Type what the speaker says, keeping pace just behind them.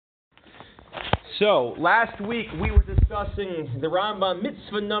So, last week we were discussing the Rambam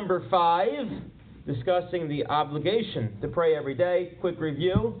Mitzvah number 5, discussing the obligation to pray every day. Quick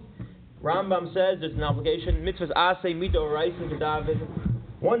review. Rambam says there's an obligation, Mitzvahs Aseh Midoraisa to daven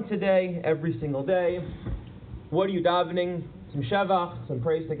once a day, every single day. What are you davening? Some Shevach, some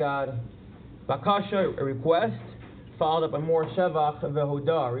praise to God. Bakasha, a request, followed up by more Shevach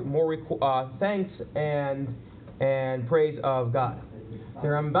Vehodah, more thanks and praise of God. The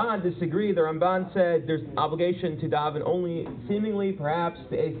Ramban disagreed. The Ramban said there's an obligation to daven only, seemingly, perhaps,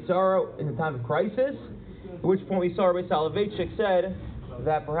 the Eid Sorrow in the time of crisis, at which point we saw Rabbi Soloveitchik said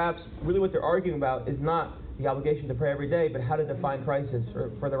that perhaps really what they're arguing about is not the obligation to pray every day, but how to define crisis.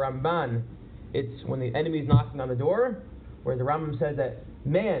 For the Ramban, it's when the enemy is knocking on the door, whereas the Rambam says that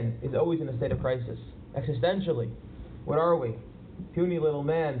man is always in a state of crisis. Existentially, what are we? Puny little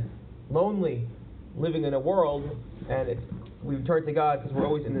man, lonely, living in a world, and we turn to God because we're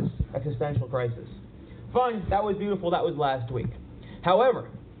always in this existential crisis. Fine, that was beautiful, that was last week. However,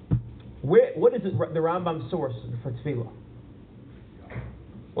 what is the Rambam's source for Tefilah?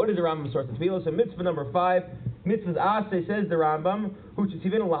 What is the Rambam's source for Tefilah? So mitzvah number 5, Mitzvahs Aseh, says the Rambam, Hu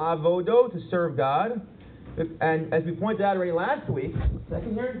Tzivinu La'avodo, to serve God. And as we pointed out already last week,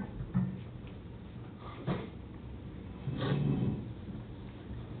 second here.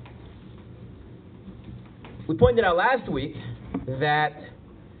 We pointed out last week that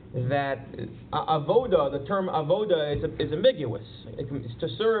avoda, the term avoda is ambiguous. To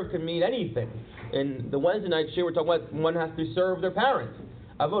serve can mean anything. In the Wednesday night shir, we're talking about one has to serve their parent.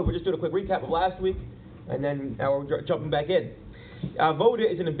 Avoda. We're just doing a quick recap of last week, and then now we're jumping back in. Avoda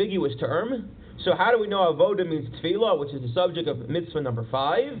is an ambiguous term. So how do we know avoda means Tefilah, which is the subject of mitzvah number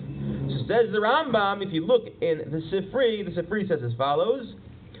 5? So says the Rambam, if you look in the Sefer says as follows: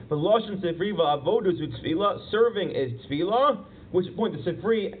 V'loshen Sefri v'avoda zu Tefilah, serving is Tefilah. Which point the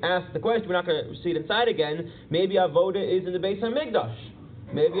Sefer asked the question, we're not going to see it inside again, maybe avoda is in the Beis HaMikdash.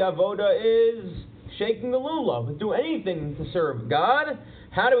 Maybe avoda is shaking the lulav, do anything to serve God.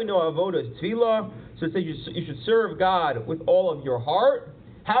 How do we know avoda is Tefilah? So it says you should serve God with all of your heart.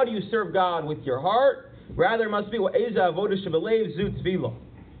 How do you serve God with your heart? Rather, it must be what is avoda shebelev zu Tefilah.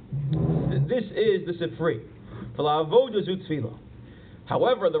 This is the Sefer. V'la'avoda zu Tefilah.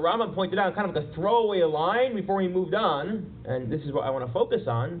 However, the Rambam pointed out kind of like a throwaway line before he moved on, and this is what I want to focus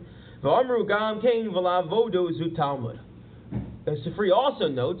on. V'amru gam kein v'la'avoda zu Talmud. The Sefer also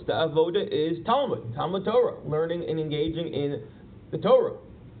notes that avoda is Talmud Torah, learning and engaging in the Torah.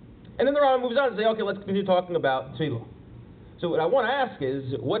 And then the Rambam moves on to say, okay, let's continue talking about Tefilah. So what I want to ask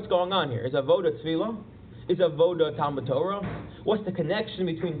is, what's going on here? Is avoda Tefilah? Is avoda Talmud Torah? What's the connection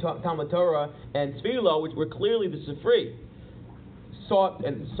between Talmud Torah and Tefilah, which were clearly the Sefer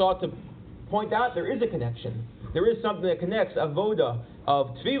sought to point out there is a connection. There is something that connects avoda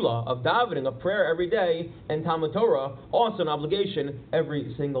of Tefilah, of davening, of prayer every day, and Talmud Torah, also an obligation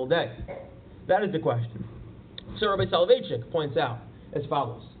every single day. That is the question. So Rabbi Soloveitchik points out as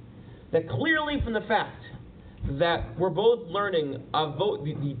follows: that clearly from the fact that we're both learning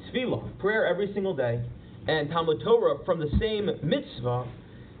the Tefilah, prayer every single day, and Talmud Torah from the same mitzvah,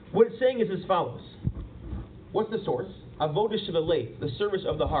 what it's saying is as follows. What's the source? Avodah shebelev, the service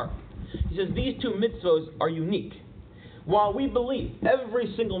of the heart. He says these two mitzvahs are unique. While we believe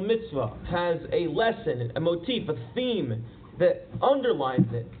every single mitzvah has a lesson, a motif, a theme that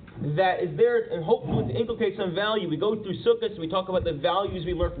underlines it, that is there and hopefully to inculcate some value. We go through Sukkot, we talk about the values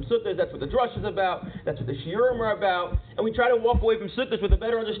we learn from Sukkot. That's what the drush is about. That's what the shiurim are about. And we try to walk away from Sukkot with a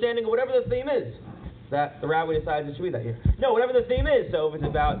better understanding of whatever the theme is that the rabbi decides it should be that year. No, whatever the theme is. So if it's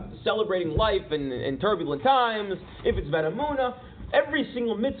about celebrating life in turbulent times, if it's about Amunah, every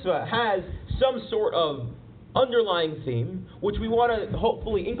single mitzvah has some sort of underlying theme, which we want to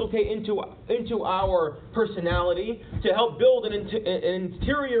hopefully inculcate into our personality to help build an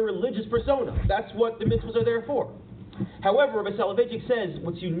interior religious persona. That's what the mitzvahs are there for. However, Rabbi Soloveitchik says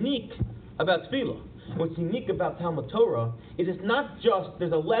what's unique about Tefilah, what's unique about Talmud Torah, is it's not just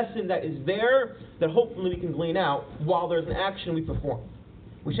there's a lesson that is there that hopefully we can glean out while there's an action we perform.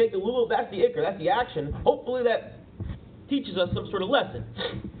 We shake the lulav, that's the ikr, that's the action. Hopefully that teaches us some sort of lesson.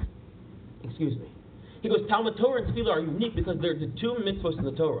 Excuse me. He goes, Talmud Torah and Tefilah are unique because they're the two mitzvahs in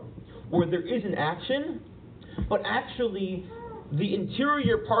the Torah, where there is an action, but actually the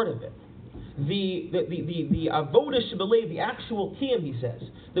interior part of it, the avodah shebelev, the actual kiyum, he says,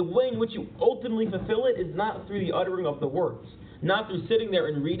 the way in which you ultimately fulfill it is not through the uttering of the words, not through sitting there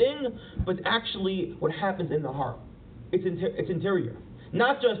and reading, but actually what happens in the heart. It's interior.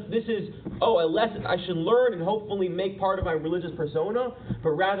 Not just, this is, a lesson I should learn and hopefully make part of my religious persona,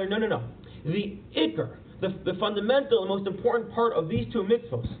 but rather, no. The ikr, the fundamental and most important part of these two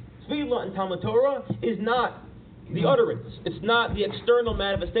mitzvahs, Tefilah and Talmud Torah is not the utterance. It's not the external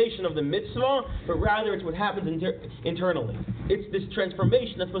manifestation of the mitzvah, but rather it's what happens internally. It's this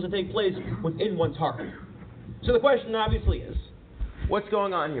transformation that's supposed to take place within one's heart. So the question obviously is, what's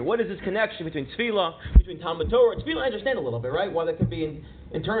going on here? What is this connection between Tefilah, between Talmud Torah? Tefilah I understand a little bit, right? Why that could be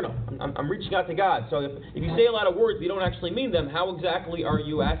internal. I'm reaching out to God. So if you say a lot of words but you don't actually mean them, how exactly are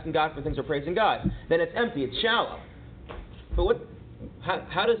you asking God for things or praising God? Then it's empty, it's shallow. But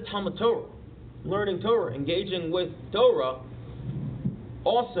how does Talmud Torah, learning Torah, engaging with Torah,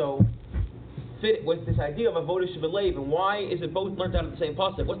 also fit with this idea of avodah shebelev, and why is it both learned out of the same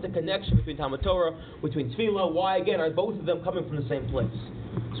pasuk? What's the connection between Talmud Torah, between Tefilah? Why again are both of them coming from the same place?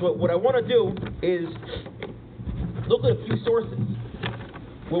 So what I want to do is look at a few sources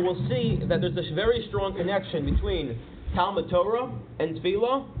where we'll see that there's this very strong connection between Talmud Torah and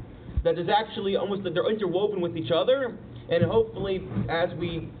Tefilah, that is actually almost that they're interwoven with each other, and hopefully as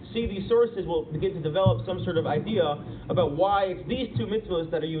we see these sources we'll begin to develop some sort of idea about why it's these two mitzvahs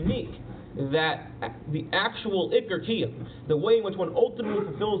that are unique, that the actual ikar kiyum, the way in which one ultimately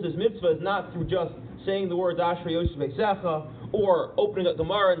fulfills this mitzvah, is not through just saying the words Ashrei Yosef Beisecha, or opening up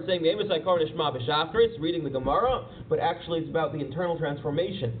Gemara and saying Me'emes Aikar Nishma B'Shachris, reading the Gemara, but actually it's about the internal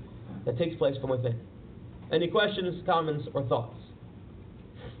transformation that takes place from within. Any questions, comments, or thoughts?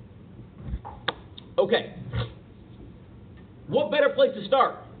 Okay. What better place to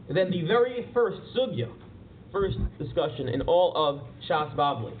start than the very first sugya, first discussion in all of Shas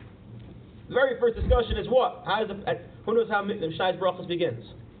Bavli? The very first discussion is what? Who knows how Mishnah's brachos begins?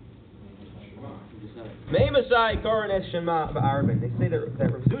 Me'emasai Karanes Shema Ba'arvin. They say that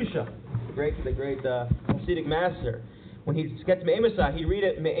Rav Zusha, the great Hasidic master, when he gets Me'emasai, he'd read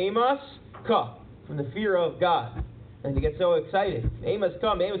it Me'emas Ka, from the fear of God. And he gets so excited. Me'emas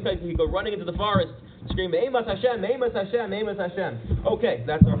Ka, he'd go running into the forest, scream Me'emas Hashem, Me'emas Hashem, Me'emas Hashem. Okay,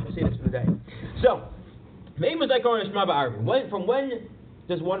 that's our Hasidus for the day. So, Me'emasai Karanes Shema Ba'arvin. From when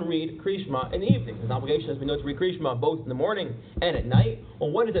does one read Kriya Shema in the evening? There's an obligation, as we know, to read Kriya Shema both in the morning and at night.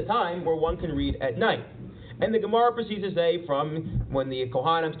 Well, when is the time where one can read at night? And the Gemara proceeds to say from when the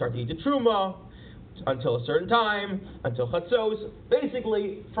Kohanim start to eat the Truma until a certain time, until Chatzos,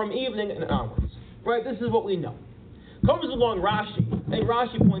 basically from evening and onwards. Right? This is what we know. Comes along Rashi, and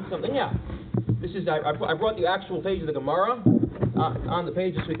Rashi points something out. This is I brought the actual page of the Gemara on the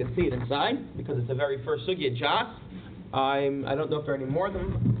page so we can see it inside, because it's the very first sugya in Shas. I don't know if there are any more of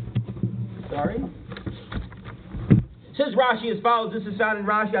them. Sorry. Says Rashi as follows. This is found in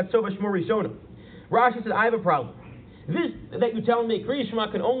Rashi at Soba Shmur Rishonim. Rashi says, I have a problem. This that you're telling me, Kriya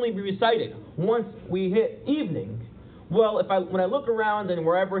Shema, can only be recited once we hit evening. Well, when I look around and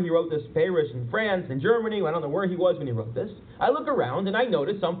wherever he wrote this, Paris, in France, in Germany, I don't know where he was when he wrote this, I look around and I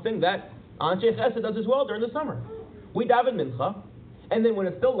notice something that Anshe Chesed does as well during the summer. We daven Mincha, and then when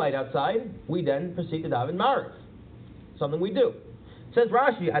it's still light outside, we then proceed to daven Maariv. Something we do. Says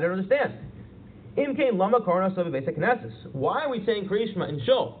Rashi, I don't understand. Why are we saying Kriya Shema in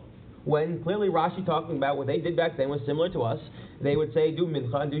Shul? When clearly Rashi talking about what they did back then was similar to us. They would say do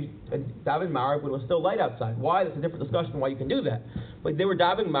Mincha and do daven Maariv when it was still light outside. Why? That's a different discussion why you can do that. But they were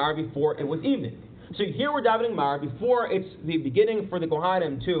davening Maariv before it was evening. So here we're davening Maariv before it's the beginning for the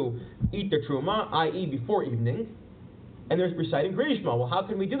Kohanim to eat their Truma, i.e. before evening. And they're reciting Kriya Shema. Well, how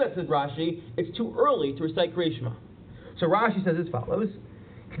can we do that, says Rashi? It's too early to recite Kriya Shema. So Rashi says as follows: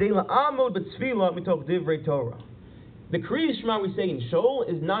 the Kriya Shema we say in Shul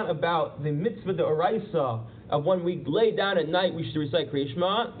is not about the mitzvah d'oraisa of when we lay down at night we should recite Kriya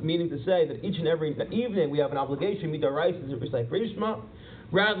Shema, meaning to say that each and every evening we have an obligation d'oraisa to recite Kriya Shema.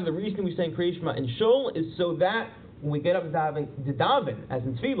 Rather, the reason we say Kriya Shema in Shul is so that when we get up to daven, as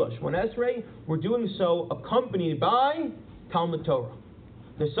in Tefilah, Shmon Esrei, we're doing so accompanied by Talmud Torah.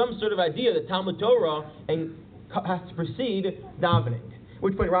 There's some sort of idea that Talmud Torah has to precede davening. At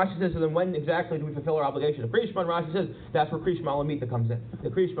which point Rashi says, so then when exactly do we fulfill our obligation of Kriya Shema? And Rashi says, that's where Kriya Shema Lamita comes in. The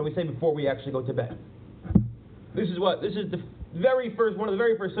Kriya Shema we say before we actually go to bed. This is one of the very first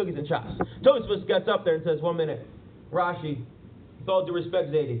sugyas in Shas. Tosfos gets up there and says, 1 minute, Rashi, with all due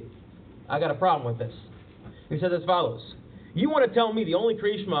respect, Zaidi, I got a problem with this. He says as follows: you want to tell me the only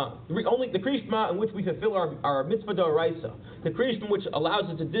Kriya Shema, the Kriya Shema in which we fulfill our mitzvah d'oraisa, the Kriya Shema which allows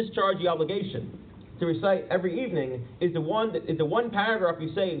us to discharge the obligation to recite every evening, is the one paragraph you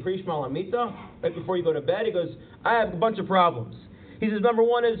say in Kriya Shema Lamita right before you go to bed. He goes, I have a bunch of problems. He says, number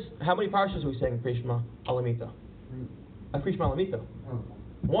one is, how many parshas are we saying in Kriya Shema Lamita? Kriya Shema Lamita.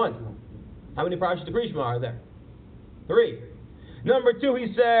 1. How many parshas of Kriya Shema are there? 3. Number 2,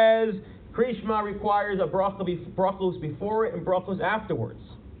 he says Kriya Shema requires a brachos before it and brachos afterwards,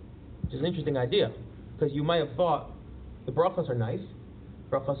 which is an interesting idea, because you might have thought the brachos are nice,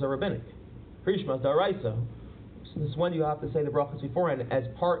 brachas are rabbinic. Krishma is daraisa. Since when do you have to say the brachas beforehand as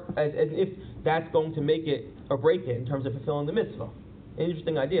if that's going to make it or break it in terms of fulfilling the mitzvah? An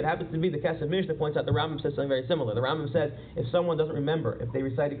interesting idea. It happens to be the Kesef Mishnah points out the Rambam says something very similar. The Rambam says if someone doesn't remember, if they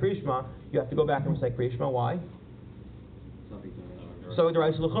recited Krishma, you have to go back and recite Krishma. Why? So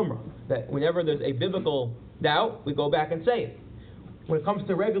daraisa l'chumra. That whenever there's a biblical doubt, we go back and say it. When it comes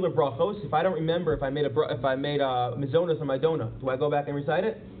to regular brachos, if I don't remember if I made a mizonos on my donut, do I go back and recite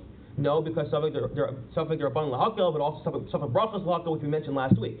it? No, because Safek D'Rabbanan L'Hakel, but also Safek Brachos L'Hakel, which we mentioned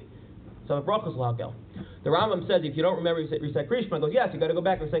last week. Safek Brachos L'Hakel. The Rambam says if you don't remember recite Krishma, goes yes, you got to go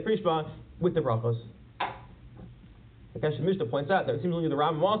back and recite Krishma with the brachos. The Kesef Mishnah points out that it seems like the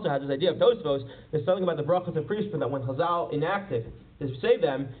Rambam also has this idea of Tosfos. There's something about the brachos of Krishma that when Chazal enacted to say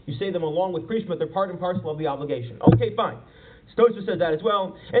them, you say them along with Krishma. They're part and parcel of the obligation. Okay, fine. Tosfos says that as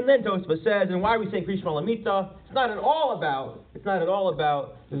well, and then Tosfos says, and why are we saying Krishma Lamita? It's not at all about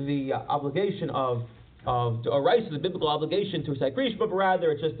the obligation of Oraisa, the biblical obligation to recite Krishma, but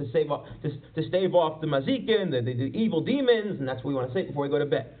rather it's just to stave off the mazikin, the evil demons, and that's what we want to say before we go to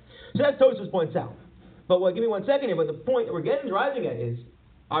bed. So that's Tosfos points out. But give me 1 second here. But the point that we're driving at is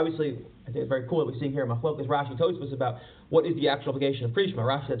obviously I think it's very cool that we're seeing here Machlokes Rashi Tosfos about what is the actual obligation of Krishma.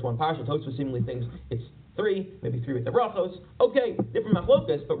 Rashi says one parsha. Tosfos seemingly thinks it's 3, maybe 3 with the brachos. Okay, different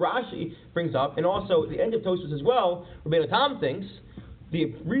machlokes, but Rashi brings up, and also at the end of Tosfos as well, Rabbeinu Tam thinks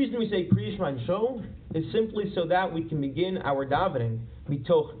the reason we say Krishma and Shol is simply so that we can begin our davening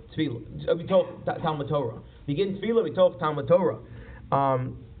mitoch Tefilah, mitoch Talmud Torah. Begin Tefilah mitoch Talmud Torah.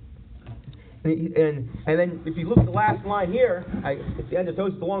 And then if you look at the last line here, it's the end of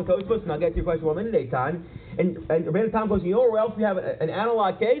Tosfos, the long Tosfos, and I'll get to your question 1 minute at a time. And Rabbeinu Tam goes, you know where else we have an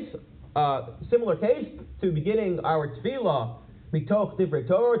analog case? Similar case to beginning our Tefilah, mitoch divrei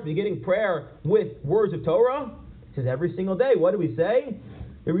Torah, to beginning prayer with words of Torah. It says every single day. What do we say?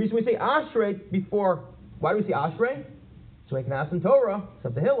 The reason we say Ashrei before, why do we say Ashrei? So we can ask in Torah,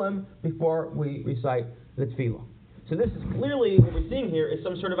 some Tehillim, before we recite the Tefilah. So this is clearly, what we're seeing here is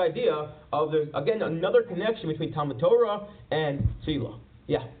some sort of idea of, there's again another connection between Talmud Torah and Tefilah.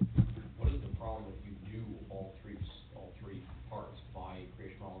 Yeah? What is the problem if you do all three parts by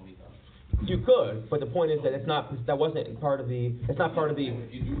Krishma Lamita? You could, but the point is that it's not part of the.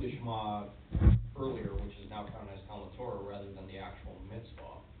 If you do the Shema earlier, which is now counted as Talmud Torah rather than the actual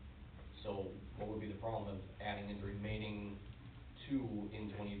Mitzvah, so what would be the problem of adding in the remaining 2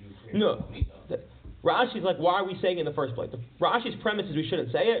 into when you do Krishma Lamita? Rashi's like, why are we saying it in the first place? Rashi's premise is we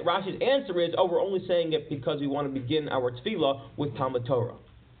shouldn't say it. Rashi's answer is, we're only saying it because we want to begin our Tefilah with Talmud Torah.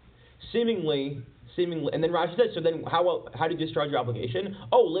 Seemingly, and then Rashi says, so then how do you discharge your obligation?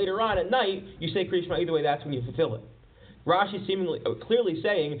 Oh, later on at night, you say Krishma, either way, that's when you fulfill it. Rashi clearly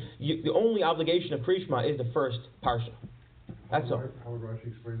saying, the only obligation of Krishma is the first parsha. That's all. How would Rashi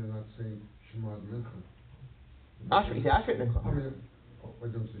explain it not saying Shema Mincha? Ashrei, he said Ashrei Mincha. I mean, why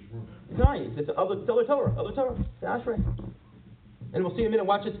don't say Shema? It's other Torah, it's Ashrei. And we'll see in a minute,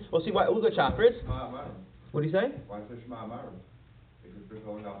 watch this, we'll see why, look at Shachris. What do you say? Why say Shema Amar? Because there's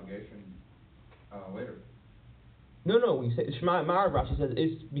always obligation later. No, we say Shema Amar, Rashi says,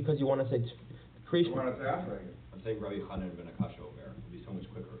 is because you want to say Krishma. You want to say Ashrei. I'm saying Rabbi Chanan ben Akasha over there. It'd be so much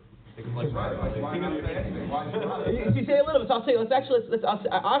quicker. Why not say anything? Why You say a little bit, so I'll say,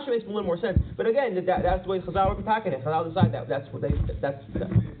 Asher makes a little more sense. But again, that's the way Chazal were packing it. Chazal decide that. That's what they, that's.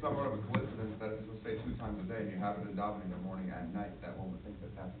 It's somewhat of a coincidence that it's supposed to say 2 times a day and you have it in davening in the morning and night. That one would think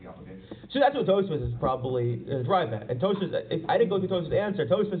that that's the obligation. So that's what Tosfos is probably drive at. And Tosfos, if I didn't go through Tosfos' answer,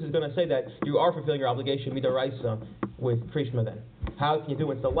 Tosfos is going to say that you are fulfilling your obligation midaraisa with Krishma then. How can you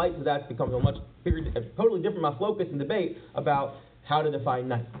do it? So the light of that becomes a much bigger, totally different machlokas and debate about how to define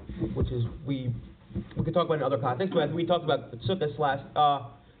night, which is we could talk about in other contexts. But we talked about Sukkot last,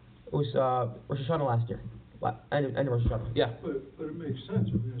 it was Rosh Hashanah last year, end of Rosh Hashanah. Yeah. But it makes sense.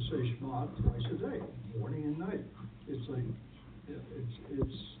 We're going to say Shema twice a day, morning and night. It's like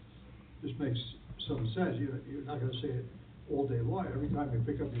it's just makes some sense. You're not going to say it all day long. Every time you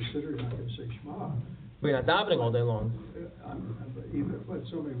pick up your sitter, you're not going to say Shema. But you're not davening all day long. But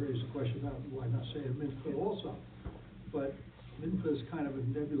somebody raised the question about why not say it Mitzvah also. But Mitzvah is kind of a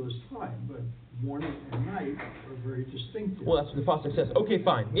nebulous time, but morning and night are very distinctive. Well, that's what the pasuk says. Okay,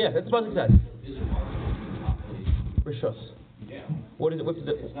 fine. Yeah, that's the pasuk says. Is it not really? Rishos. Yeah. What is it? What's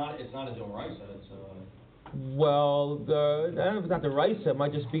the? It's not a doraisa. It's Well, I don't know if it's not the raisa. It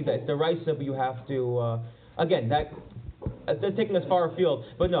might just be that it's the raisa, but you have to again that. They're taking us far afield,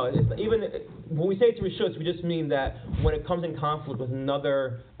 but no. Even when we say it's rishus, we just mean that when it comes in conflict with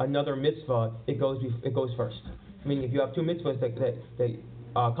another mitzvah, it goes first. Meaning, if you have 2 mitzvahs that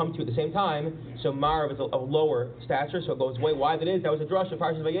come to you at the same time. So Marav is a lower stature, so it goes way wide. That is, that was a drush of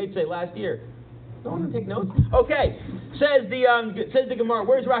Parshas Vayetze last year. No one take notes. Okay, says the Gemara.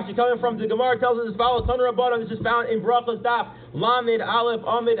 Where's Rashi coming from? The Gemara tells us as follows: Tanur Rabbanan. This is found in Brachos Daf Lamed Aleph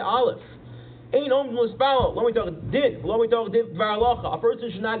Amid Aleph. Ain't om l'spalo. Let me talk din. Let me talk din v'alacha. A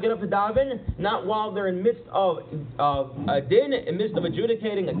person should not get up to daven, not while they're in midst of a din, in midst of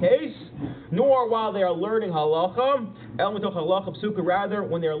adjudicating a case, nor while they are learning halacha. El mitoch halacha psuka. Rather,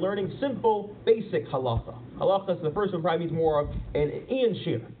 when they are learning simple, basic halacha. Halacha, so the first one probably means more of an Ian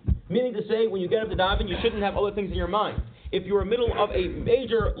shir. Meaning to say, when you get up to daven, you shouldn't have other things in your mind. If you're in the middle of a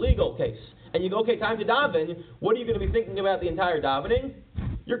major legal case, and you go, okay, time to daven, what are you going to be thinking about the entire davening?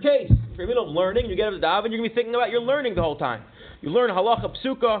 Your case. If you're in the middle of learning, you get up to daven, you're going to be thinking about your learning the whole time. You learn halacha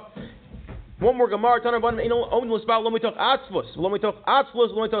psuka. One more gemara. Tanar Rabbanan ain't only l'spal. Lo mitoch atzvos. Lo mitoch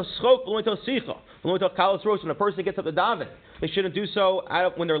atzvos. Lo mitoch schok. Lo mitoch sicha. Lo mitoch kalos rosh. When a person gets up to daven, they shouldn't do so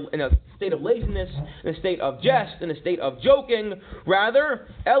when they're in a state of laziness, in a state of jest, in a state of joking. Rather,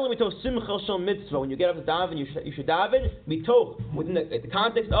 el mitoch simcha shel mitzvah. When you get up to daven, you should daven mitoch within the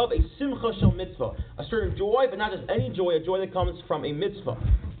context of a simcha shel mitzvah, a certain joy, but not just any joy, a joy that comes from a mitzvah.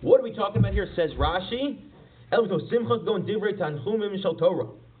 What are we talking about here? Says Rashi, el mitoch simcha going divrei tanchumim shel Torah.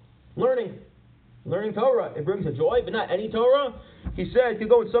 Learning Torah, it brings a joy, but not any Torah. He said, "You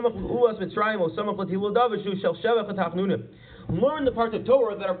go in Samach Ulas Mitzrayim or Samach L'Tilul Davishu Shel Shevach L'Tachnunim." Learn the parts of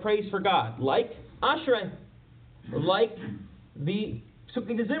Torah that are praised for God, like Ashrei, like the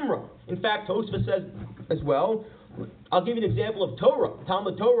Sukkah de Zimra. In fact, Tosfos says as well. I'll give you an example of Torah.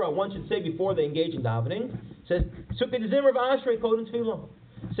 Talmud Torah, one should say before they engage in davening. It says Sukkah de Zimra v'Ashrei Kodem Tefilah.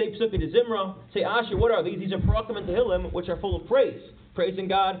 Say Sukkah de Zimra. Say Ashrei. What are these? These are Parakim and Tehillim, which are full of praise, praising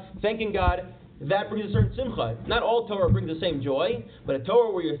God, thanking God. That brings a certain simcha. Not all Torah brings the same joy, but a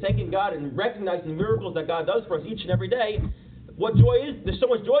Torah where you're thanking God and recognizing the miracles that God does for us each and every day. What joy is? There's so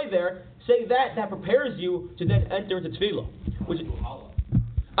much joy there. Say that prepares you to then enter into Tefilah.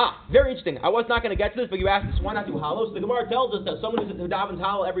 Very interesting. I was not going to get to this, but you asked us why not do hallow. So the Gemara tells us that someone who davens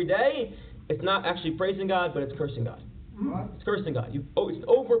hallow every day, it's not actually praising God, but it's cursing God. What? It's cursing God. It's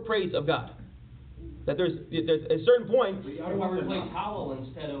overpraise of God. That there's a certain point. How do I replace hollow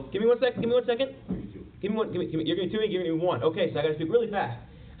instead of? Give me one second. You're going to 2, you're going to give me 1. Okay, so I got to speak really fast.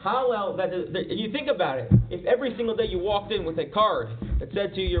 Hallel, if you think about it, if every single day you walked in with a card that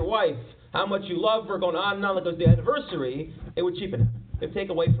said to your wife how much you love her, going on and on like it was the anniversary, it would cheapen it. It would take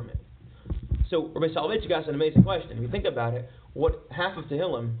away from it. So Rabbi Soloveitchik asked an amazing question. If you think about it, what half of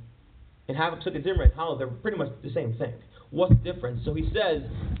Tehillim and half of Sukkot Zimra and Hallel, they're pretty much the same thing. What's the difference? So he says,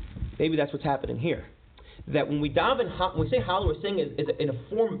 maybe that's what's happening here. That when we daven, when we say Hallel, we're saying it in a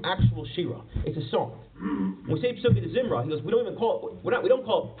form of actual shira. It's a song. When we say Psukkah Zimra, he goes, we don't even call it. We don't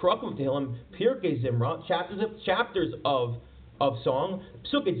call it Parakim Tehillim, Pirkei Zimra, chapters of song,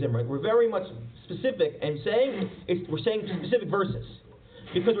 Psukkah Zimra. We're very much specific and we're saying specific verses.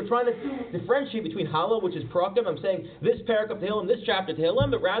 Because we're trying to differentiate between Hallel, which is Parakim. I'm saying this parak of Tehillim, this chapter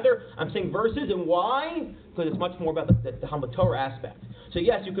Tehillim, but rather I'm saying verses. And why? Because it's much more about the Talmud Torah aspect. So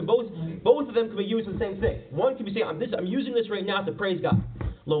yes, you can both of them can be used for the same thing. One can be saying, I'm using this right now to praise God.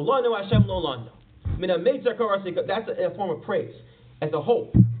 Lo lanu Hashem lo lanu. That's a form of praise as a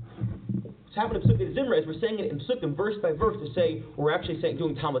whole. What's happening in Psukkah Zimra is we're saying it in Psukkah verse by verse to say we're actually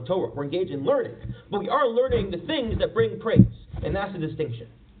doing Talmud Torah. We're engaged in learning. But we are learning the things that bring praise. And that's the distinction.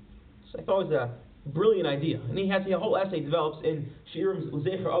 So I thought it was a brilliant idea. And he has a whole essay he develops in Shiurim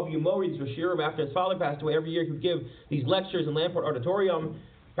Zecher Abu Yomori. These were Shiurim after his father passed away. Every year he would give these lectures in Lamport Auditorium.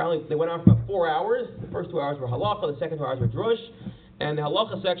 Apparently they went on for about 4 hours. The first 2 hours were halacha, the second 2 hours were drush. And the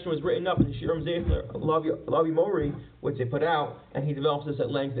halacha section was written up in the Shiurim Zecher Abu Yomori, which they put out, and he develops this at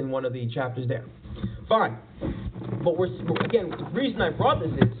length in one of the chapters there. Fine. But again, the reason I brought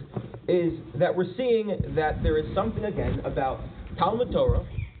this is that we're seeing that there is something again about Talmud Torah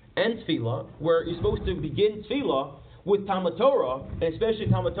and Tefilah, where you're supposed to begin Tefilah with Talmud Torah, and especially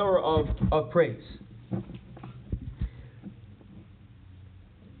Talmud Torah of praise.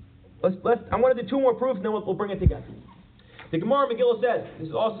 I want to do 2 more proofs, and then we'll bring it together. The Gemara Megillah says, this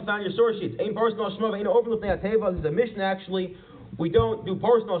is also found in your source sheets, Ein personal Shema, Ein overlook Teva. This is a mission actually. We don't do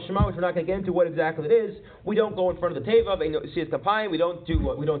personal Shema, which we're not going to get into what exactly it is. We don't go in front of the Teva, we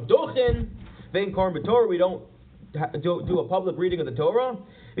don't Dochin, Vein Korban B'Torah, we don't do a public reading of the Torah.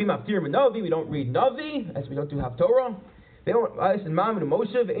 We don't read Navi, as we don't do Haftorah. They don't listen Mam and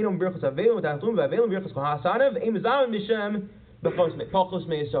Moshe, Ve'enom Birchos Avelim, V'Tachlum, V'Avelim Birchos Kohasanev, Ve'em Zalim Mishem, B'Pachos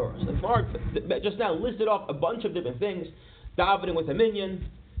Me'Yisora. So the Gemara just now listed off a bunch of different things. Davening with a minion.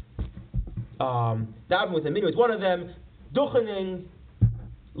 Davening with a minion is one of them. Duchening,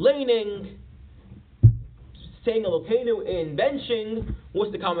 laning, saying Elokeinu in benching,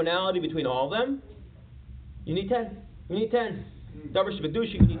 what's the commonality between all of them? You need 10. You need 10. Davar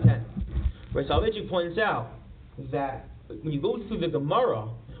Shebedusha, you need 10. Rabbi Soloveitchik points out that when you go through the Gemara,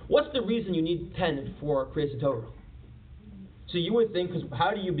 what's the reason you need 10 for Kriyas Torah? So you would think, because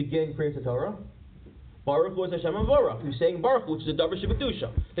how do you begin Kriyas Torah? Baruch Hu is Hashem Avorach. You're saying Baruch Hu, which is a Davar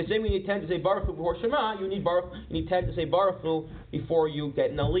Shebedusha. They say we need 10 to say Baruch Hu before Shema. You need 10 to say Baruch Hu before you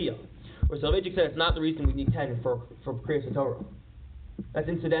get an Aliyah. Where Soloveitchik said it's not the reason we need 10 for Kriyas Torah. That's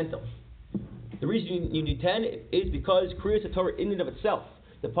incidental. The reason you need 10 is because Kriyas Torah in and of itself,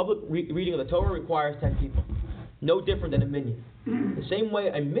 the public reading of the Torah requires 10 people. No different than a minyan. The same way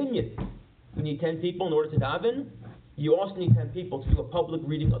a minyan, you need 10 people in order to daven, you also need 10 people to do a public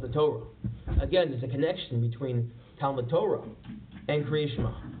reading of the Torah. Again, there's a connection between Talmud Torah and Kriyas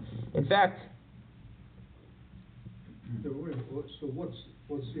Shema. In fact, So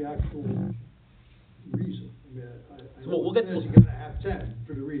what's the actual reason? I mean, I know we'll get to- you're going to have 10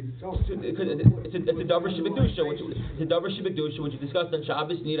 for the reason. it's a Davar Shebedusha, which we discussed on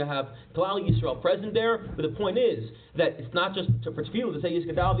Shabbos. You need to have Klal Yisrael present there. But the point is that it's not just for Tefilah to say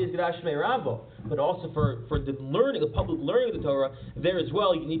Yizgadal Yizgadash Shmei Ravo, but also for the learning, the public learning of the Torah. There as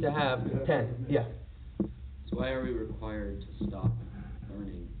well, you need to have 10. Yeah. So why are we required to stop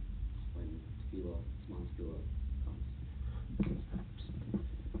learning when Tefilah, Zman Tefilah comes?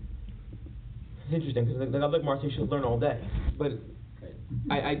 It's interesting because the other Gemara says you should learn all day, but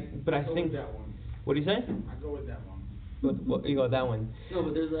Right. I Go think with that one. what do you say? I go with that one. What you go with that one? No,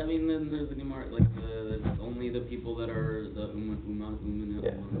 but then there's the Gemara, like only the people that are the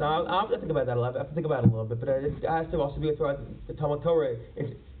Yeah. No, I'll have to think about that a little. I have to think about it a little bit, but it has to also be throughout the Talmud Torah.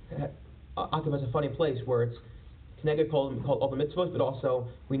 It occupies a funny place where it's connected called all the mitzvahs, but also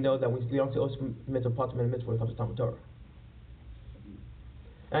we know that we don't say osum mitzvah patim and mitzvah when it comes to Talmud Torah.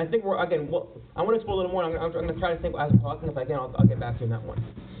 And I think I want to explore a little more. I'm going to try to think as I'm talking. If I can, I'll get back to you on that one.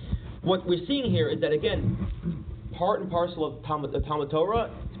 What we're seeing here is that, again, part and parcel of the Talmud Torah,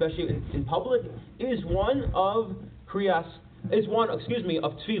 especially in public, is one of Tefilah. There's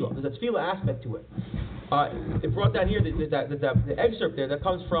a Tefilah aspect to it. It brought down here the excerpt there that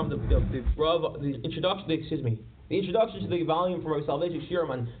comes from the introduction to the volume from Rabbi Soloveitchik Shiurim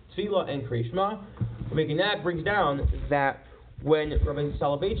on Tefilah and Kriyas Shema. Rabbi Genak brings down that when Rabbi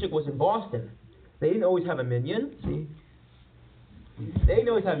Soloveitchik was in Boston, they didn't always have a minyan. See, they didn't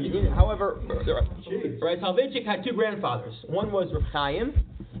always have a minyan. However, Rabbi Soloveitchik had two grandfathers. One was Rav Chaim,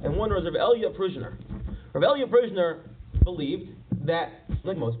 and one was Rav Elia Pruzhner. Rav Elia Pruzhner believed that,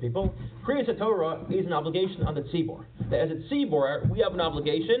 like most people, Kriyas Torah is an obligation on the tzibor. That as a tzibor, we have an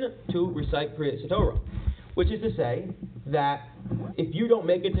obligation to recite Kriyas Torah, which is to say that if you don't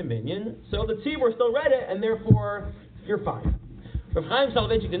make it to minyan, so the tzibor still read it, and therefore you're fine. Rav Chaim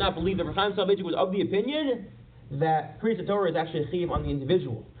Soloveitchik did not believe that. Rav Chaim Soloveitchik was of the opinion that Kriyas Torah is actually a chiyuv on the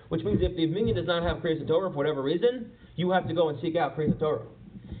individual, which means if the minyan does not have Kriyas Torah for whatever reason, you have to go and seek out Kriyas Torah.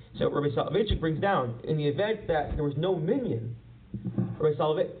 So Rabbi Soloveitchik brings down, in the event that there was no minyan, Rabbi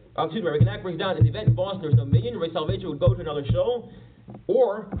Genak brings down, in the event in Boston there was no minyan, Rabbi Soloveitchik would go to another shul,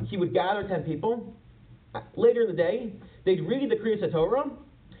 or he would gather 10 people. Later in the day, they'd read the Kriyas Torah,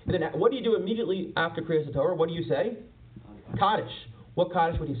 and then what do you do immediately after Kriyas Torah? What do you say? Kaddish. What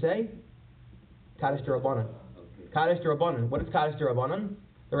Kaddish would he say? Kaddish D'Rabbanan. Kaddish D'Rabbanan. What is Kaddish D'Rabbanan?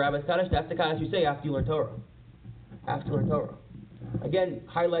 The rabbi's Kaddish. That's the Kaddish you say after you learn Torah. After you learn Torah. Again,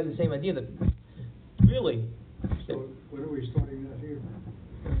 highlighting the same idea that really. So when are we starting that here?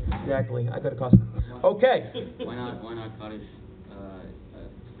 Exactly. I got a custom. Okay. Why not Kaddish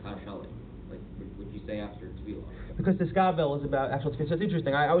Ali? Like, would you say after Tefilah? Because the Skavel is about actual Tefilah. So it's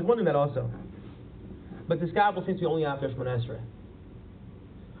interesting. I was wondering that also. But the Skavel seems to be only after Shemona Esrei.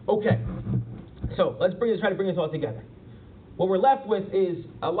 Okay. So let's try to bring this all together. What we're left with is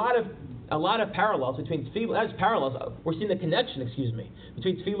a lot of parallels between Tefilah. As parallels, we're seeing the connection.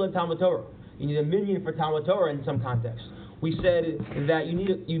 Between Tefilah and Talmud Torah. You need a minyan for Talmud Torah in some context. We said that you need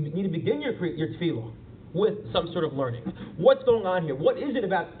to begin your Tefilah with some sort of learning. What's going on here? What is it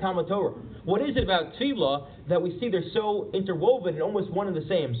about Talmud Torah? What is it about Tefilah that we see they're so interwoven and almost one and the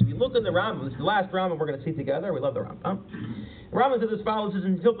same? So if you look in the Rambam, this is the last Rambam we're going to see together. We love the Rambam. The Rambam says as follows: this is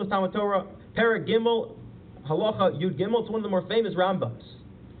in Hilchos Talmud Torah, Perek Gimel, Halacha Yud Gimel. It's one of the more famous Rambams.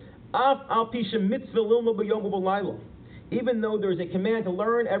 Af al pisha mitzvah lilma b'yom u'b'layla. Even though there is a command to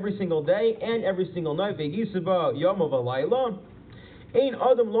learn every single day and every single night, ve'yisaba yom u'b'layla, ein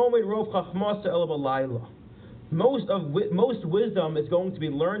adam lomed rov chachmasa el b'layla. Most wisdom is going to be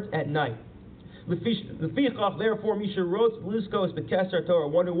learned at night. Lefichach, therefore, Misha wrote Lizkos B'Keser Torah,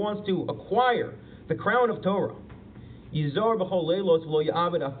 one who wants to acquire the crown of Torah. Yizor b'chol leilos v'lo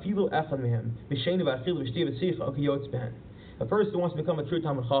ya'abed afilu echad mehem b'sheinu v'achilu v'shtiv v'tzicha okiyotz behen. A person who wants to become a true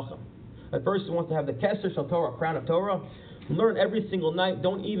Talmud Chacham, a person who wants to have the Keser Shel Torah, crown of Torah, learn every single night.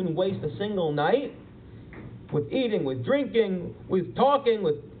 Don't even waste a single night with eating, with drinking, with talking,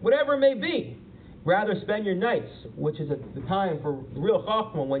 with whatever it may be. Rather spend your nights, which is the time for real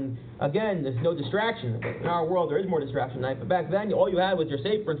Chachma, when, again, there's no distraction. In our world, there is more distraction at night, but back then, all you had was your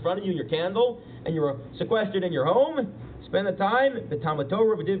Sefer in front of you, your candle, and you were sequestered in your home. Spend the time, the Talmud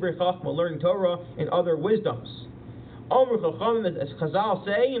Torah, v'divrei Chachma, learning Torah and other wisdoms. Omer Chachamim, as Chazal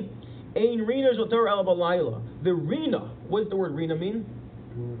say, Ein Rina Shel Torah El Balayla. The Rina, what does the word Rina mean?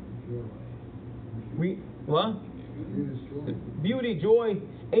 What? Beauty, joy.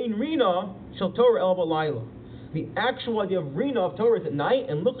 Ein Rina Shel Torah El Balayla. The actual idea of Rina, of Torah, is at night,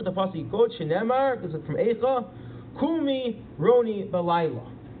 and look at the pasuk quote, Shenemar, this is from Eicha, Kumi Roni Balayla.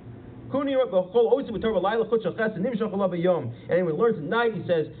 Kuni B'chol Osim B'Torah Balayla Chut Shel Chesed Nimshach Olav B'Yom. And anyone learns at night, he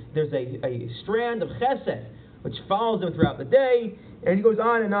says, there's a strand of Chesed which follows him throughout the day, and he goes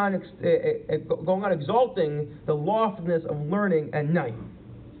on and on, going on exalting the loftiness of learning at night.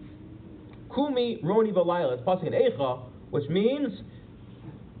 Kumi Roni Balayla. It's pasuk in Eicha, which means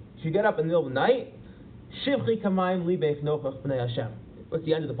if you get up in the middle of the night, Shivchi Kamayim Libech Nochach B'nei Hashem. What's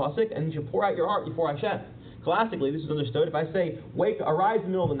the end of the pasuk? And you should pour out your heart before Hashem. Classically, this is understood. If I say, arise in the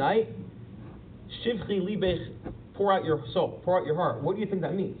middle of the night, Shivchi Libech, pour out your soul, pour out your heart. What do you think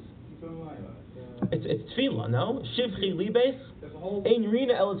that means? It's Tefilah, no? Shivchi Libech. Ein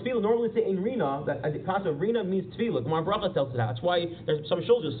Rina El Tefilah. Normally say Ein Rina. The concept of Rina means Tefilah. Gemara Bracha tells it out. That's why there's some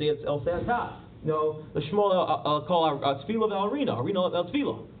shuls you'll see it's El Santah. No, the Shmuel I'll call our Tefilah of El Rina. Rina El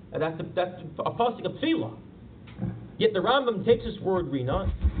Tefilah. And that's a pasuk of Tefilah. Yet the Rambam takes this word Rina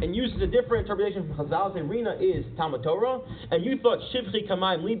and uses a different interpretation from Chazal. Saying Rina is Talmud Torah, and you thought Shivchi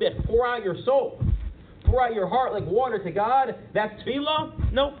Kamayim Libech, pour out your soul, pour out your heart like water to God. That's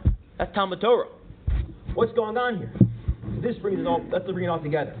Tefilah? Nope, that's Talmud Torah. What's going on here? This brings it all. Let's bring it all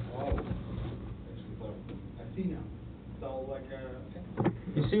together. I see now. So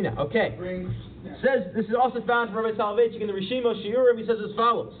You see now, okay. It says this is also found from Rabbi Soloveitchik in the Rishimo Shiurim. He says as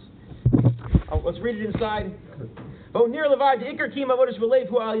follows. Let's read it inside. You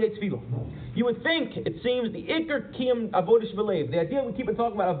would think, it seems, the Iker Kiyam Avodah Shvelev, the idea we keep on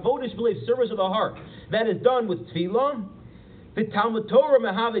talking about Avodah Shvelev, service of the heart, that is done with Tefilah. The Talmud Torah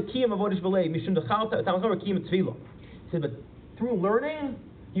Mehave Kiyam Avodah Shvelev, Mishum Dechal Talmud Torah Kiyam Tefilah. He said, but through learning,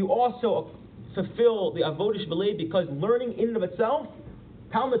 you also fulfill the Avodah Shvelev, because learning in and of itself,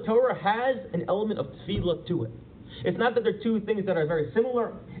 Talmud Torah has an element of Tefilah to it. It's not that they're two things that are very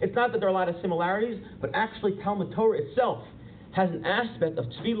similar. It's not that there are a lot of similarities, but actually Talmud Torah itself has an aspect of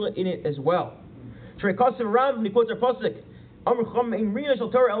Tefilah in it as well. He quotes our pasuk, Amr Chum Ein Rina Shel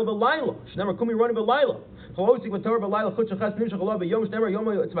Torah El Balayla. Shneimar Kumi Roni Balayla. Chalosik B'Torah Balayla Chut Shechas Nim Shechalav B'Yom Shneimar Yom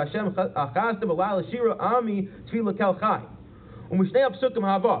Yitzvah Hashem Achasta Balayla Shira Ami Tefilah Kel Chai.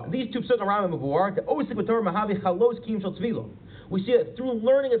 These two psukim are Mavur. The Osik B'Torah Mahavi Chalos Kim Shel Tefilah. We see that through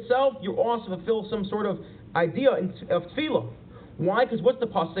learning itself, you also fulfill some sort of idea of Tefilah. Why? Because what's the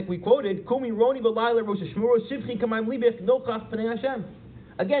pasuk we quoted? Kumi Roni Balayla Rosh Hashmuro Shivchi Kamayim Libech Nochach B'nei Hashem.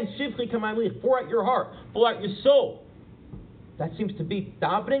 Again, Shivchi Kamayim Libech. Pour out your heart. Pour out your soul. That seems to be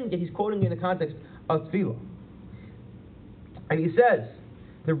davening, yet he's quoting in the context of Tefilah. And he says,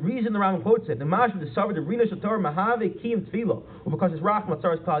 the reason the Rambam quotes it, the Mashma the Savar the Rina Shel Torah Mahave Kiyam Tefilah, because it's Rach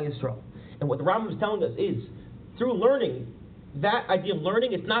Matzaras Klal Yisrael. And what the Rambam is telling us is, through learning, that idea of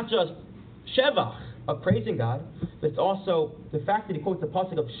learning, it's not just Shevach, of praising God, but it's also the fact that he quotes the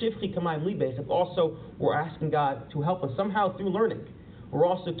pasuk of Shivchi Kamayim Libech. It's also we're asking God to help us somehow through learning. We're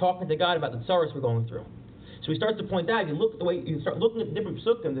also talking to God about the tzaros we're going through. So he starts to point out. You look at the way you start looking at the different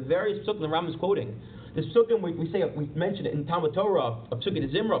psukim, the various psukim the Rambam is quoting. This psukim we mentioned it in Talmud Torah of Psukim de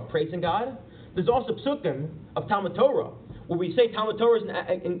Zimra, praising God. There's also psukim of Talmud Torah where we say Talmud Torah is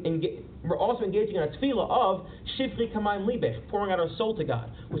we're also engaging in a tefillah of Shivchi Kamayim Libech, pouring out our soul to God,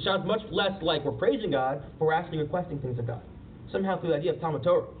 which sounds much less like we're praising God, but we're actually requesting things of God. Somehow through the idea of Talmud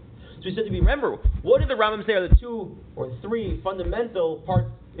Torah. So he said to remember, what did the Rambam say are the 2 or 3 fundamental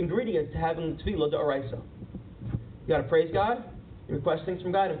ingredients to having tefillah d'oraisa? You got to praise God, you request things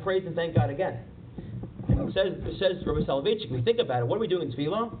from God, and praise and thank God again. And it says Rabbi Soloveitchik, when we think about it, what are we doing in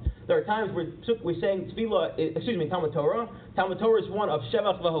tefillah? There are times where we're saying tefillah, Talmud Torah. Talmud Torah is one of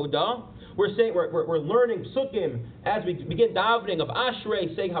Shevach v'Hodah. We're saying we're learning psukim as we begin davening of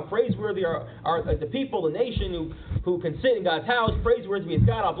Ashrei, saying how praiseworthy are the people, the nation who can sit in God's house. Praiseworthy is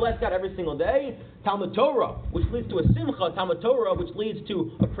God. I'll bless God every single day. Talmud Torah, which leads to a simcha. Talmud Torah, which leads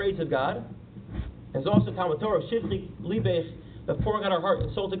to a praise of God. There's also Talmud Torah, Shivchi Libech, of pouring out our heart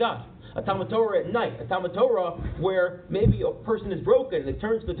and soul to God. a Talmud Torah at night, a Talmud Torah where maybe a person is broken and it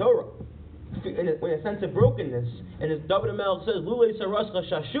turns to Torah. In a sense of brokenness, and as David HaMelech says, "Lulei sarascha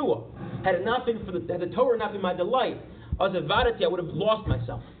shashua," had the Torah not been my delight, as a vadati, I would have lost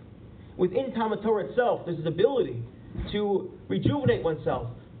myself. Within Talmud Torah itself, there's this ability to rejuvenate oneself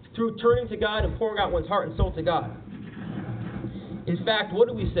through turning to God and pouring out one's heart and soul to God. In fact, what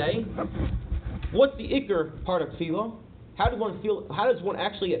do we say? What's the ikr part of Tefilah? How does one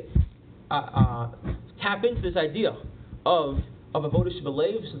actually tap into this idea of avodah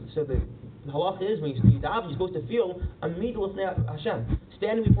shebelev? So the halacha is when you daven, you're supposed to feel amidul Hashem,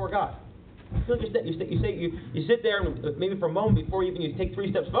 standing before God. Feel like you sit there and maybe for a moment before you take 3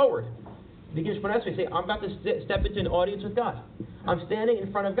 steps forward. You say, I'm about to step into an audience with God. I'm standing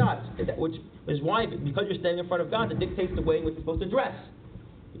in front of God, which is why, because you're standing in front of God, that dictates the way in which you're supposed to dress.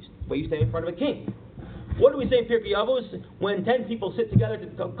 The way you stand in front of a king. What do we say in Pirkei Avos? When 10 people sit together to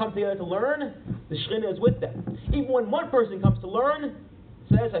come together to learn, the Shekhinah is with them. Even when one person comes to learn, it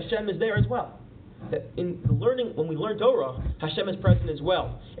says Hashem is there as well. That in the learning, when we learn Torah, Hashem is present as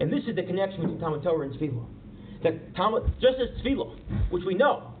well. And this is the connection between Talmud Torah and Tefilah. That Talmud, just as Tefilah, which we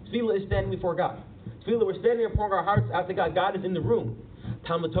know, Tefilah is standing before God. Tefilah, we're standing and pouring our hearts out to God. God is in the room.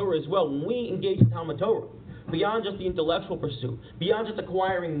 Talmud Torah as well. When we engage in Talmud Torah, beyond just the intellectual pursuit, beyond just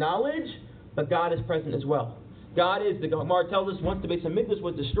acquiring knowledge, but God is present as well. God is, the Gemara tells us, once the Beis Hamikdash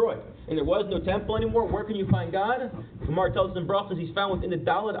was destroyed, and there was no temple anymore, where can you find God? The Gemara tells us in Brachos, He's found within the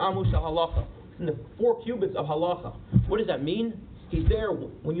Daled Amos Shel Halacha, in the 4 cubits of Halacha. What does that mean? He's there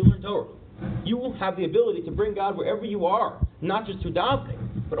when you learn Torah. You will have the ability to bring God wherever you are, not just through davening,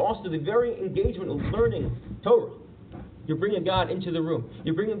 but also the very engagement of learning Torah. You're bringing God into the room.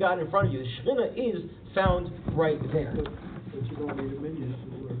 You're bringing God in front of you. The Shekhinah is found right there. But you don't need a minion to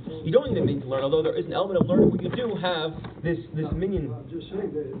learn Torah. You don't need a minion to learn, although there is an element of learning, but you do have this minion. I'm just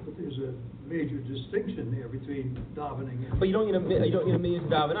saying that there's a major distinction there between davening and... But you don't need a minion to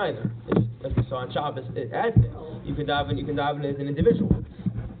daven either. As we saw on Shabbos, it adds there. You can daven as an individual.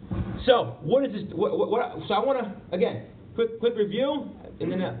 So, what is this? So I want to, again, quick review,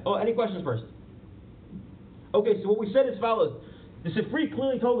 and then, any questions first? Okay, so what we said is follows. The Sefer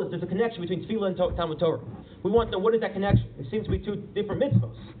clearly told us there's a connection between Tefilah and Talmud Torah. We want to know, what is that connection? It seems to be 2 different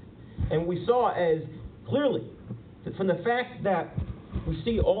mitzvahs. And we saw as clearly, from the fact that we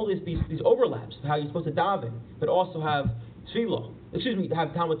see all these overlaps of how you're supposed to daven, but also have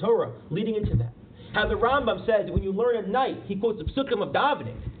have Talmud Torah leading into that. How the Rambam says that when you learn at night, he quotes the psukim of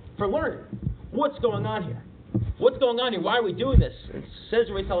davening for learning. What's going on here? What's going on here? Why are we doing this? It says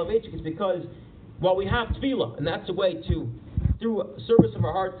Rabbi Soloveitchik, it's because while we have Tefilah, and that's a way to, through a service of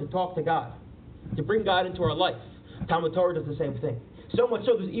our heart, to talk to God, to bring God into our life. Talmud Torah does the same thing. So much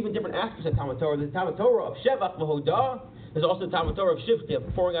so, there's even different aspects of Talmud Torah. There's Talmud Torah of Shevach V'Hodah. There's also Talmud Torah of Shivcha,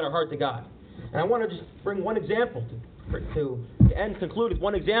 of pouring out our heart to God. And I want to just bring one example to conclude with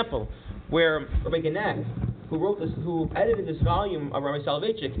one example where Rabbi Ganag, who edited this volume of Rabbi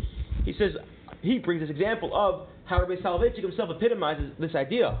Soloveitchik, he brings this example of how Rabbi Soloveitchik himself epitomizes this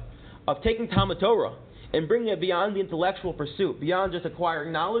idea of taking Talmud Torah and bringing it beyond the intellectual pursuit, beyond just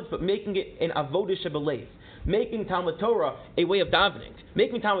acquiring knowledge, but making it an avodah shebelev, making Talmud Torah a way of davening,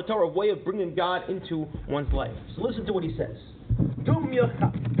 making Talmud Torah a way of bringing God into one's life. So listen to what he says.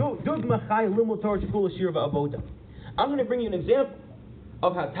 I'm going to bring you an example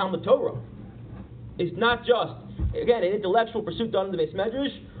of how Talmud Torah is not just, again, an intellectual pursuit done in the Beis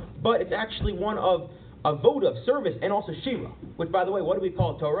Medrash, but it's actually one of avodah, of service, and also shira, which, by the way, what do we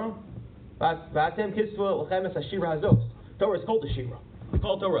call Torah? Torah is called a shira. We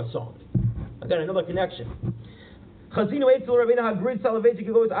call Torah a song. Again, another connection. I was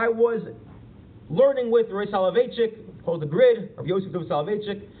learning with Rabbi Soloveitchik, called the Grid, of Yosef Dov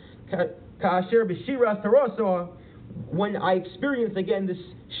Soloveitchik, when I experienced again this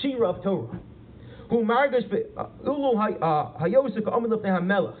shira of Torah.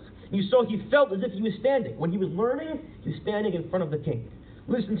 You saw he felt as if he was standing. When he was learning, he was standing in front of the king.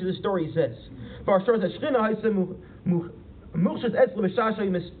 Listen to the story he says. The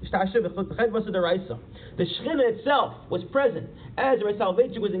Shekhinah itself was present as Rabbi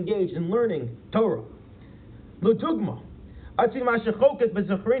Soloveitchik was engaged in learning Torah. I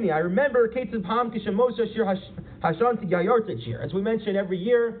remember as we mentioned every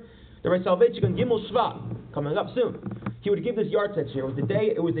year, the Rabbi Soloveitchik on Gimel Shvat, coming up soon, he would give this yartzeit year.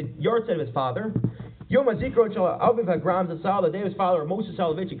 It was the yartzeit of his father. Yom HaZikaron Shel Aviv HaGram Zatzal, the day his father, Moshe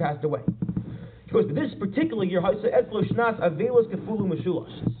Soloveitchik, passed away. He goes, but this particular year, there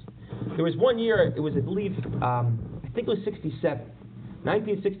was one year, it was, I believe, I think it was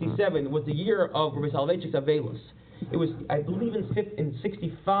 1967 was the year of Rabbi Soloveitchik's Avelos. It was, I believe, in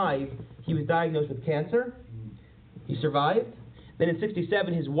 65, he was diagnosed with cancer. He survived. Then in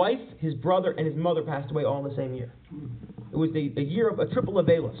 67, his wife, his brother, and his mother passed away all in the same year. It was the year of a triple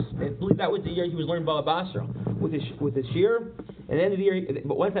Avelos. I believe that was the year he was learning Bala Basra with his shir. And at the end of the year,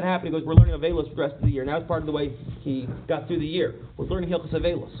 but once that happened, he goes, we're learning Avelos for the rest of the year. Now it's part of the way he got through the year. We're learning Hilchos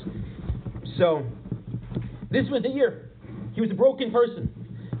Avelos. So, this was the year. He was a broken person.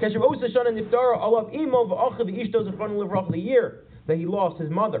 The year that he lost his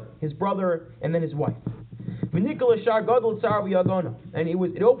mother, his brother, and then his wife. And it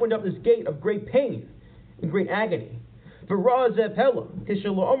opened up this gate of great pain and great agony. While he had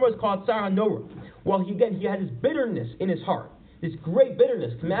this bitterness in his heart, this great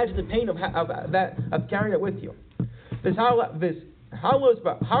bitterness. Imagine the pain of carrying it with you. In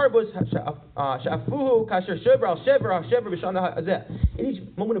each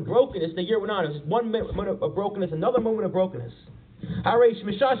moment of brokenness, the year went on. It was one moment of brokenness, another moment of brokenness.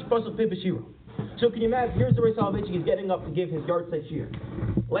 So can you imagine? Here's the Ray Salvation. He's getting up to give his yard site shir.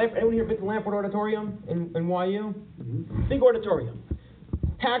 Anyone here been to Lamport Auditorium in YU? Mm-hmm. Big auditorium,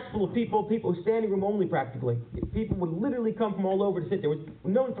 packed full of people standing room only practically. People would literally come from all over to sit there. It was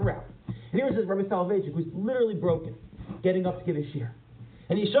known throughout. And here's this Rabbi Salvation who's literally broken, getting up to give his shir.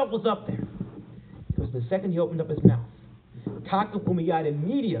 And he shuffles up there. Because the second he opened up his mouth,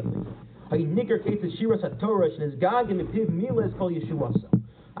 immediately,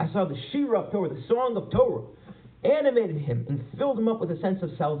 I saw the shira of Torah, the song of Torah, animated him and filled him up with a sense of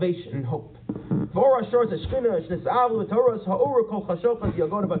salvation and hope. And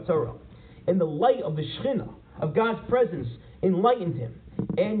the light of the Shekhinah, of God's presence, enlightened him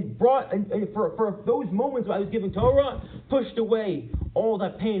and brought, and for those moments when I was giving Torah, pushed away all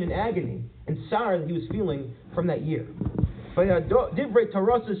that pain and agony and sorrow that he was feeling from that year. And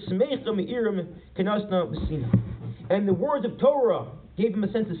the words of Torah gave him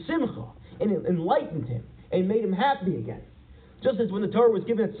a sense of simcha and it enlightened him and made him happy again. Just as when the Torah was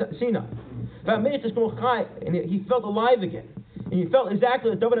given at Sinai. And he felt alive again. And he felt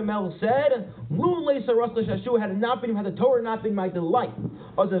exactly as David HaMelech said, had the Torah not been my delight,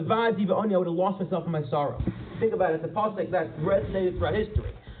 I would have lost myself in my sorrow. Think about it, it's a pasuk that resonated throughout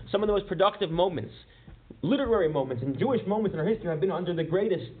history. Some of the most productive moments, literary moments, and Jewish moments in our history have been under the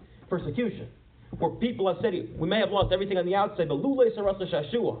greatest persecution. Where people have said, we may have lost everything on the outside, but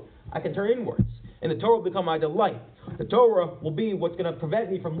I can turn inwards. And the Torah will become my delight. The Torah will be what's going to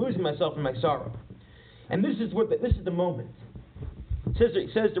prevent me from losing myself in my sorrow. And this is the moment. It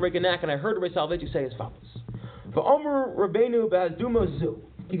says to Reganak, and I heard Ray Salvation say as follows.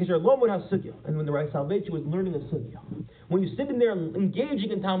 And when the Ray Salvation was learning a sugya, when you're sitting there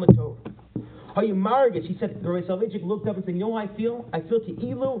engaging in Talmud Torah, he said, the Ray Salvation looked up and said, you know what I feel? I feel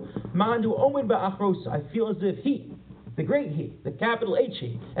te'ilu mandu omid ba'achrosa. I feel as if he, the great he, the capital H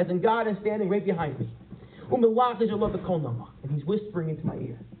he, as in God is standing right behind me. And he's whispering into my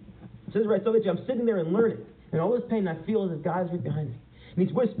ear. It says, Ray Salvation, I'm sitting there and learning. And all this pain I feel as if God is right behind me. And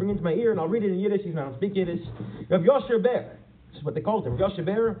he's whispering into my ear, and I'll read it in Yiddish, even though I don't speak Yiddish. Rav Yosher Ber, this is what they called him, Rav Yosher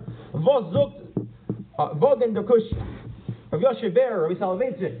Ber, Vogen Dokush. Rav Yosher Ber, Rabbi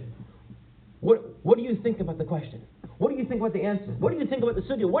Salvation, what do you think about the question? What do you think about the answer? What do you think about the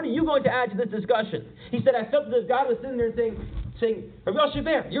sugya? What are you going to add to this discussion? He said, I felt that God was sitting there saying, Rav Yosher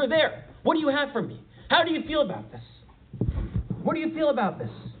Ber, you're there. What do you have for me? How do you feel about this? What do you feel about this?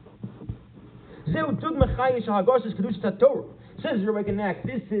 Says Reganak,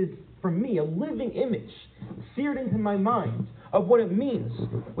 this is, for me, a living image, seared into my mind, of what it means.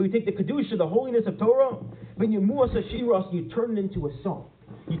 When you take the Kedusha, the holiness of Torah, when you turn it into a song.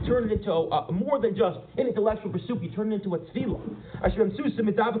 You turn it into more than just an intellectual pursuit, you turn it into a Tefilah. And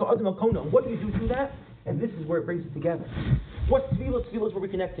what do you do through that? And this is where it brings it together. What's Tefilah? Tefilah is where we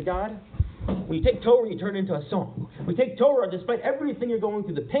connect to God. When you take Torah, you turn it into a song. We take Torah, despite everything you're going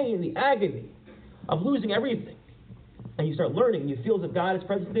through, the pain, the agony of losing everything, and you start learning, and you feel as if God is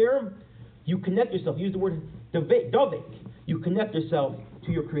present there, you connect yourself. Use the word davik. You connect yourself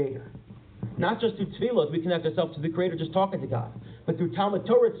to your Creator. Not just through Tefilah, we connect ourselves to the Creator just talking to God. But through Talmud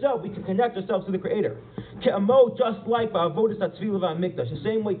Torah itself, we can connect ourselves to the Creator. Ke'amo, just like Avodas HaTefilah v'Hamikdash. The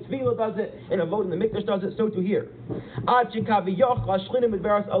same way Tefilah does it, and Avodah and the Mikdash does it, so too here. Ad shekaviyoch lashchinim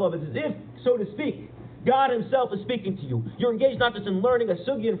midberas olav. It's as if, so to speak, God Himself is speaking to you. You're engaged not just in learning a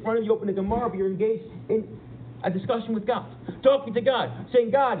sugya in front of you, open the Gemara, but you're engaged in a discussion with God. Talking to God,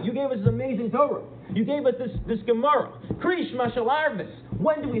 saying, God, you gave us this amazing Torah. You gave us this Gemara. Krish mashal arvis.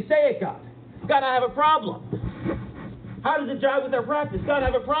 When do we say it, God? God, I have a problem. How does it jive with our practice? God,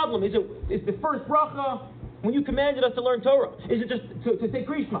 I have a problem. Is the first bracha when you commanded us to learn Torah? Is it just to say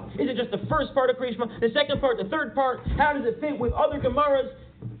Krishma? Is it just the first part of Krishma, the second part, the third part? How does it fit with other Gemaras?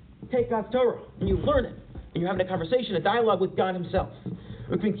 Take God's Torah, and you learn it. And you're having a conversation, a dialogue with God Himself.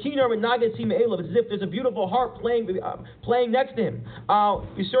 It's as if there's a beautiful harp playing next to him.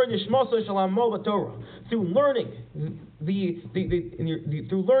 Through learning,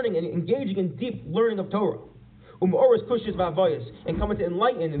 through learning and engaging in deep learning of Torah, and coming to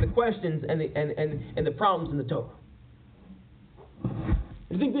enlighten in the questions and the problems in the Torah.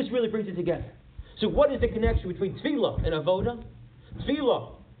 I think this really brings it together. So, what is the connection between Tefilah and Avodah,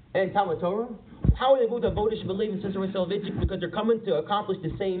 Tefilah and Talmud Torah? How are they both Avodah Shebelev and Sefer Salvific? Because they're coming to accomplish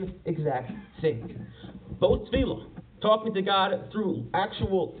the same exact thing. Both Tefilah, talking to God through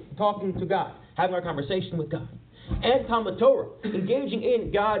actual talking to God, having our conversation with God, and Talmud Torah, engaging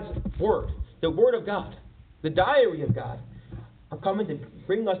in God's Word, the Word of God, the diary of God, are coming to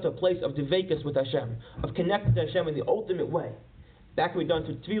bring us to a place of devekus with Hashem, of connecting to Hashem in the ultimate way. That can be done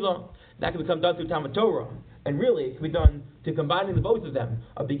through Tefilah, that can become done through Talmud Torah, and really it can be done to combining the both of them,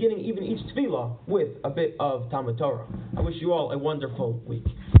 of beginning even each Tefilah with a bit of Talmud Torah. I wish you all a wonderful week.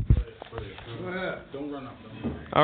 Don't run up.